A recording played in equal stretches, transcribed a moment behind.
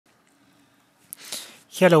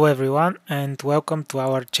Hello everyone and welcome to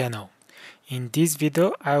our channel. In this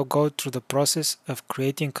video I'll go through the process of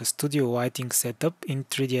creating a studio lighting setup in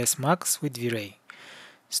 3ds Max with VRay.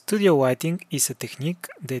 Studio lighting is a technique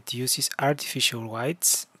that uses artificial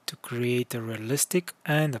lights to create a realistic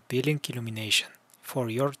and appealing illumination for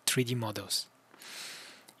your 3D models.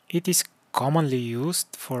 It is commonly used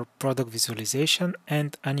for product visualization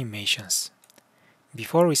and animations.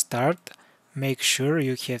 Before we start, make sure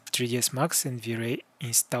you have 3ds Max and VRay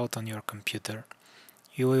installed on your computer.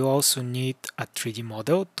 You will also need a 3D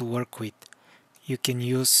model to work with. You can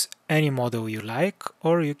use any model you like,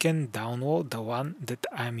 or you can download the one that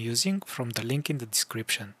I'm using from the link in the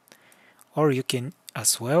description. Or you can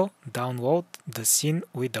as well download the scene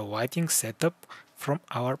with the lighting setup from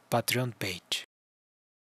our Patreon page.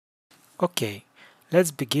 Okay, let's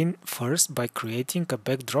begin first by creating a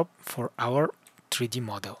backdrop for our 3D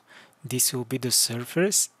model. This will be the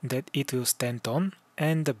surface that it will stand on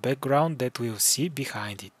and the background that we'll see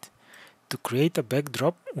behind it. To create a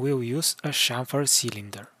backdrop, we'll use a chamfer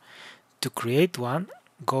cylinder. To create one,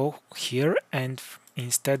 go here and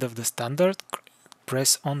instead of the standard,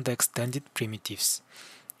 press on the extended primitives.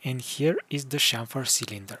 And here is the chamfer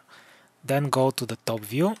cylinder. Then go to the top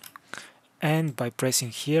view, and by pressing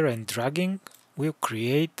here and dragging, we'll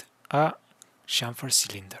create a chamfer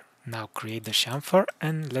cylinder. Now create the chamfer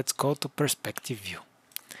and let's go to perspective view.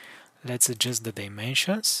 Let's adjust the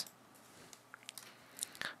dimensions,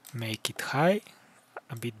 make it high,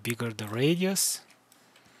 a bit bigger the radius.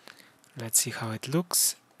 Let's see how it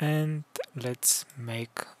looks, and let's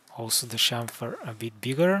make also the chamfer a bit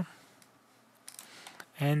bigger,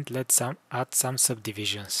 and let's add some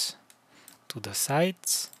subdivisions to the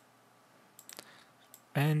sides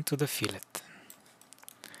and to the fillet.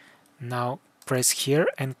 Now press here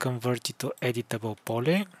and convert it to editable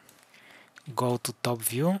poly. Go to top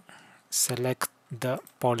view, select the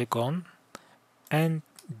polygon and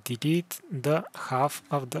delete the half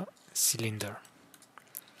of the cylinder.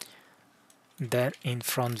 Then in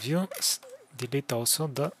front view, delete also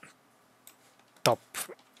the top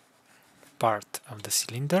part of the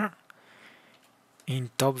cylinder. In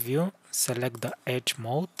top view, select the edge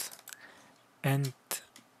mode and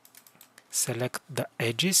select the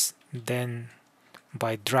edges. Then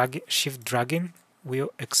by shift dragging,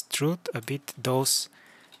 we'll extrude a bit those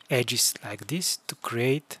edges like this to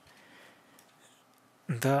create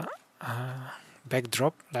the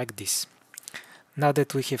backdrop like this. Now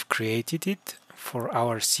that we have created it for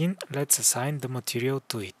our scene, let's assign the material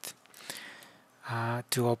to it.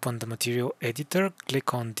 To open the material editor,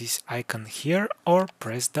 click on this icon here or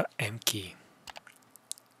press the M key.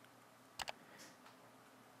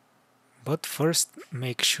 But first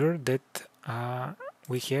make sure that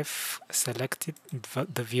we have selected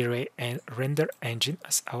the VRay render engine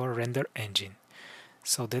as our render engine,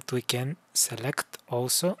 so that we can select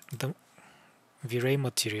also the VRay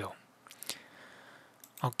material.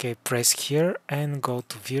 Okay, press here and go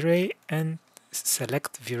to VRay and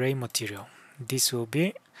select VRay material. This will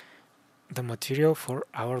be the material for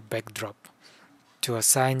our backdrop. To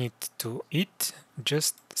assign it to it,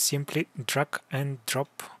 just simply drag and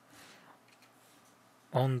drop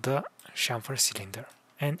on the chamfer cylinder,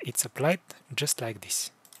 and it's applied just like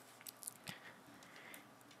this.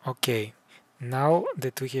 Okay, now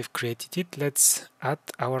that we have created it, let's add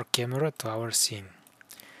our camera to our scene.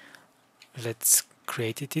 Let's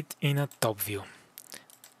create it in a top view.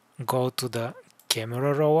 Go to the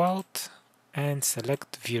camera rollout and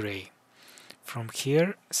select VRay. From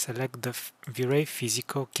here, select the VRay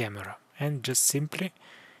physical camera and just simply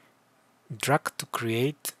drag to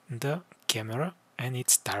create the camera and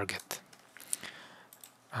its target.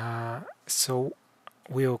 So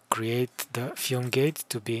we'll create the film gate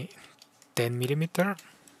to be 10 mm,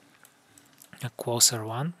 a closer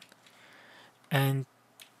one, and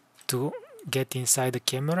to get inside the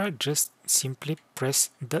camera just simply press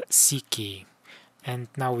the C key, and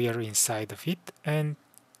now we are inside of it and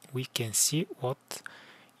we can see what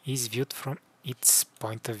is viewed from its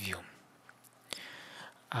point of view.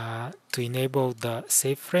 To enable the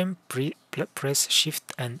save frame, press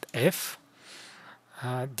Shift and F.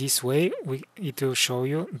 This way it will show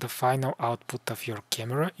you the final output of your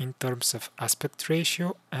camera in terms of aspect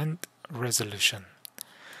ratio and resolution.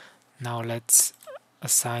 Now let's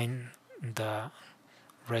assign the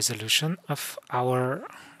resolution of our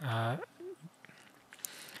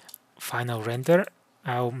final render.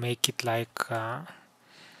 I'll make it like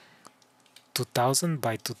 2000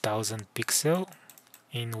 by 2000 pixel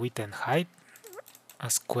in width and height, a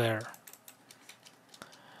square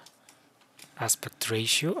aspect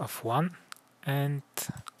ratio of 1, and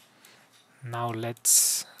now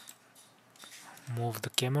let's move the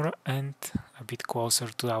camera and a bit closer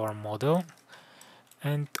to our model,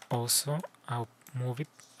 and also I'll move it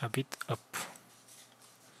a bit up.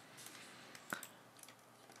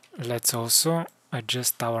 Let's also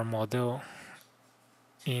adjust our model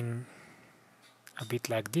in a bit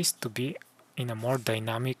like this to be in a more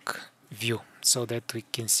dynamic view so that we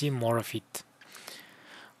can see more of it.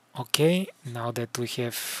 Okay, now that we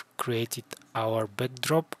have created our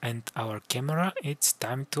backdrop and our camera, it's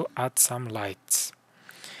time to add some lights.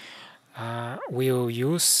 We'll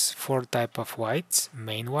use 4 types of whites: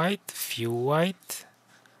 main white, view white,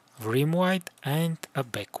 rim white and a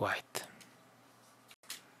backlight.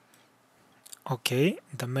 Okay,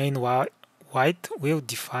 the main white will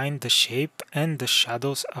define the shape and the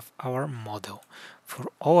shadows of our model.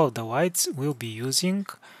 For all of the whites we'll be using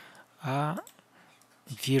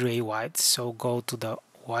VRay white, so go to the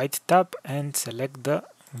white tab and select the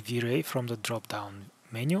VRay from the drop down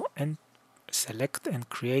menu and select and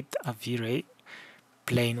create a VRay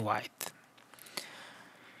plain white.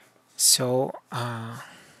 So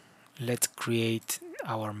let's create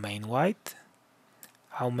our main white.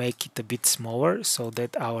 I'll make it a bit smaller so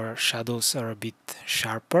that our shadows are a bit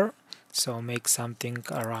sharper. So make something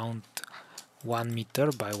around 1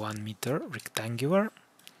 meter by 1 meter rectangular,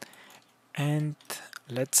 and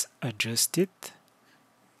let's adjust it.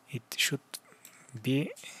 It should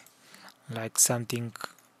be like something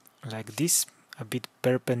like this, a bit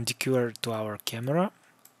perpendicular to our camera.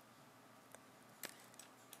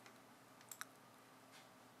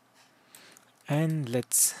 And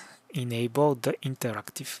let's enable the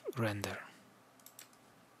interactive render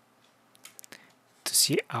to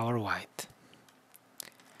see our white.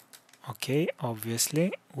 Okay,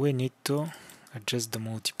 obviously we need to adjust the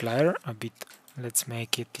multiplier a bit. Let's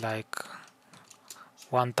make it like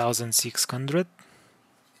 1600.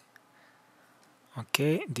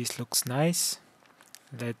 Okay, this looks nice.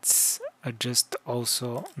 Let's adjust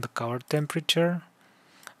also the color temperature.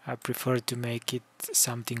 I prefer to make it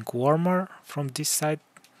something warmer from this side.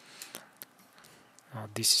 Oh,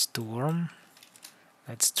 this is too warm.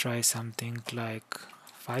 Let's try something like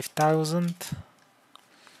 5000.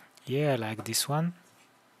 Yeah, I like this one.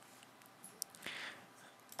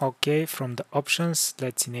 Okay, from the options,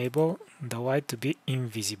 let's enable the white to be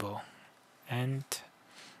invisible and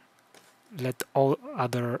let all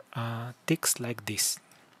other ticks like this.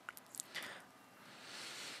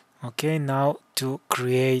 Okay, now to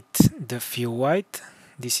create the fill white,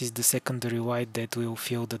 this is the secondary white that will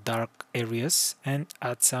fill the dark areas and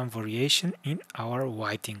add some variation in our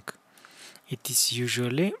whiting. It is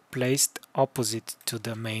usually placed opposite to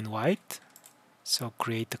the main white, so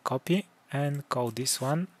create a copy and call this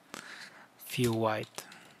one fill white.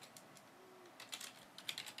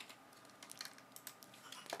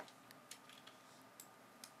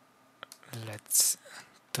 Let's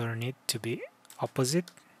turn it to be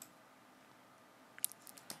opposite.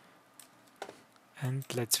 And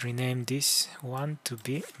let's rename this one to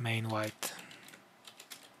be main white.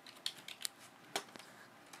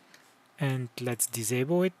 And let's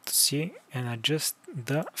disable it to see and adjust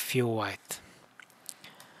the fill white.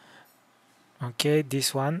 Okay,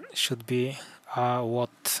 this one should be a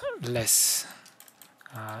lot less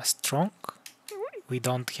strong. We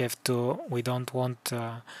don't want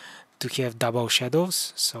to have double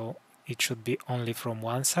shadows, so it should be only from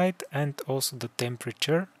one side, and also the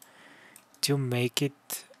temperature to make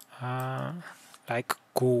it like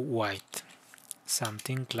cool white,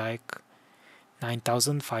 something like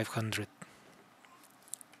 9500.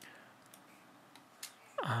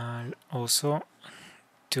 Also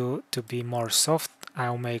to be more soft,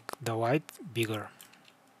 I'll make the white bigger.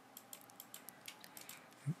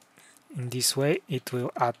 In this way it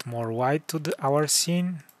will add more white to our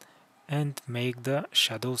scene and make the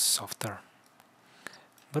shadows softer.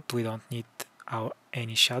 But we don't need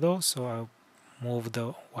any shadow, so I'll move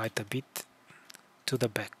the white a bit to the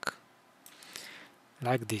back,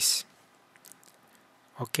 like this.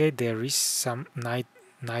 Okay, there is some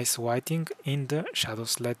nice whiting in the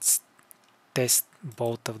shadows. Let's test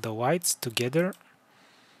both of the whites together.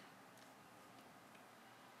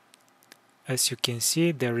 As you can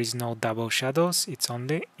see, there is no double shadows, it's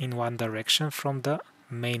only in one direction from the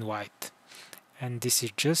main white. And this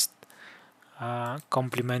is just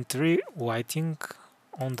complementary whiting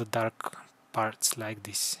on the dark parts, like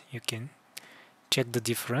this. You can check the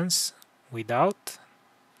difference without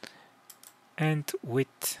and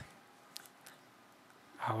with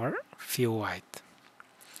our fill white.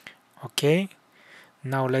 Okay,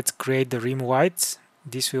 now let's create the rim whites.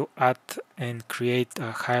 This will add and create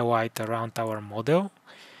a highlight around our model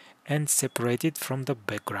and separate it from the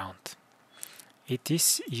background. It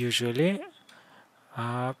is usually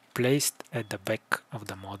placed at the back of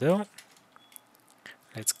the model.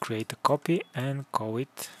 Let's create a copy and call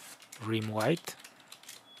it rim white.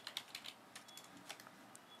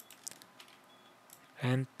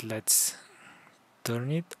 And let's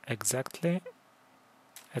turn it exactly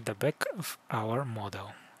at the back of our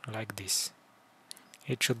model, like this.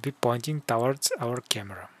 It should be pointing towards our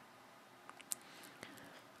camera.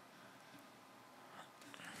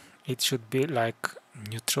 It should be like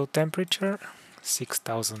neutral temperature,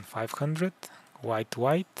 6500,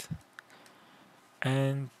 white,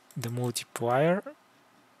 and the multiplier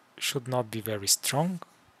should not be very strong.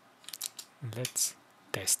 Let's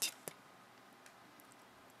test it.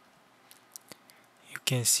 You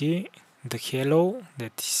can see the halo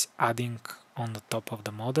that is adding on the top of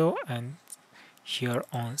the model and here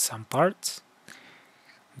on some parts.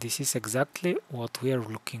 This is exactly what we are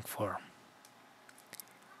looking for.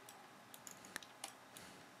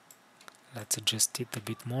 Let's adjust it a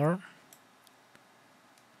bit more,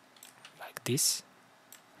 like this.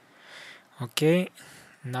 Okay,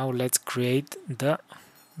 now let's create the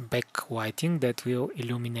backlighting that will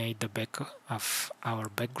illuminate the back of our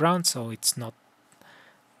background so it's not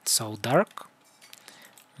so dark.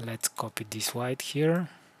 Let's copy this white here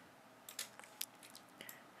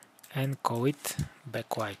and call it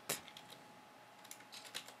backlight.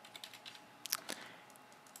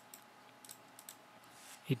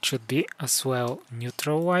 It should be as well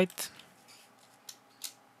neutral white,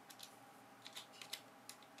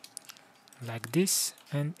 like this,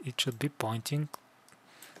 and it should be pointing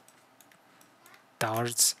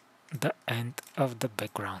towards the end of the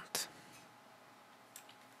background.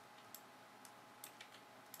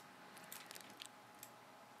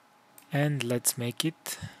 And let's make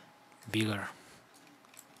it bigger.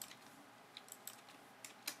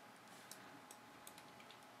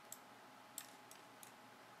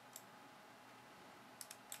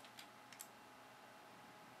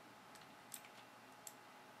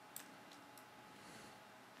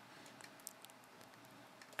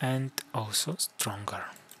 And also stronger.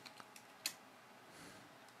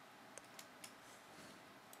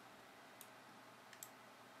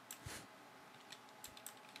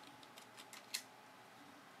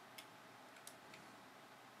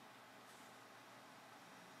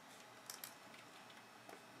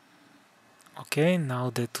 Okay, now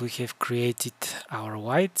that we have created our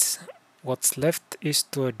whites, what's left is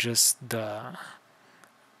to adjust the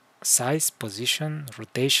size, position,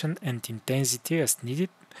 rotation and intensity as needed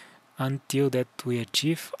until that we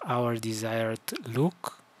achieve our desired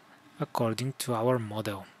look according to our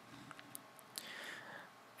model.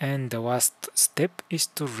 And the last step is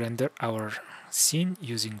to render our scene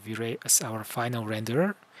using VRay as our final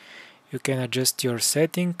renderer. You can adjust your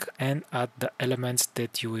setting and add the elements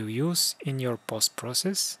that you will use in your post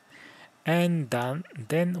process. And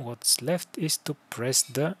then what's left is to press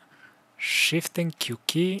the Shift and Q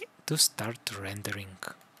key to start rendering.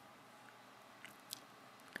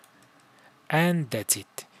 And that's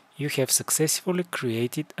it. You have successfully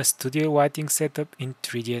created a StudioLighting setup in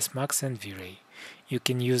 3ds Max and VRay. You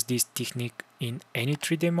can use this technique in any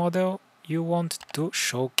 3D model you want to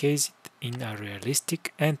showcase it in a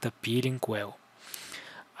realistic and appealing way.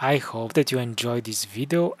 I hope that you enjoyed this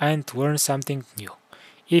video and learned something new.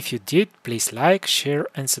 If you did, please like, share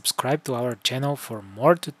and subscribe to our channel for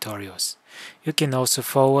more tutorials. You can also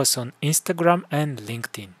follow us on Instagram and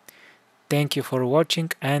LinkedIn. Thank you for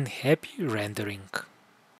watching and happy rendering!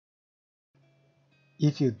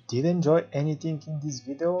 If you did enjoy anything in this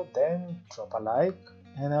video, then drop a like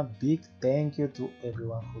and a big thank you to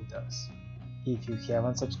everyone who does. If you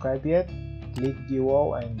haven't subscribed yet, click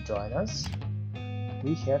below and join us.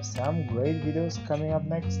 We have some great videos coming up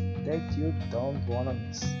next that you don't wanna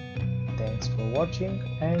miss. Thanks for watching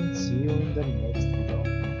and see you in the next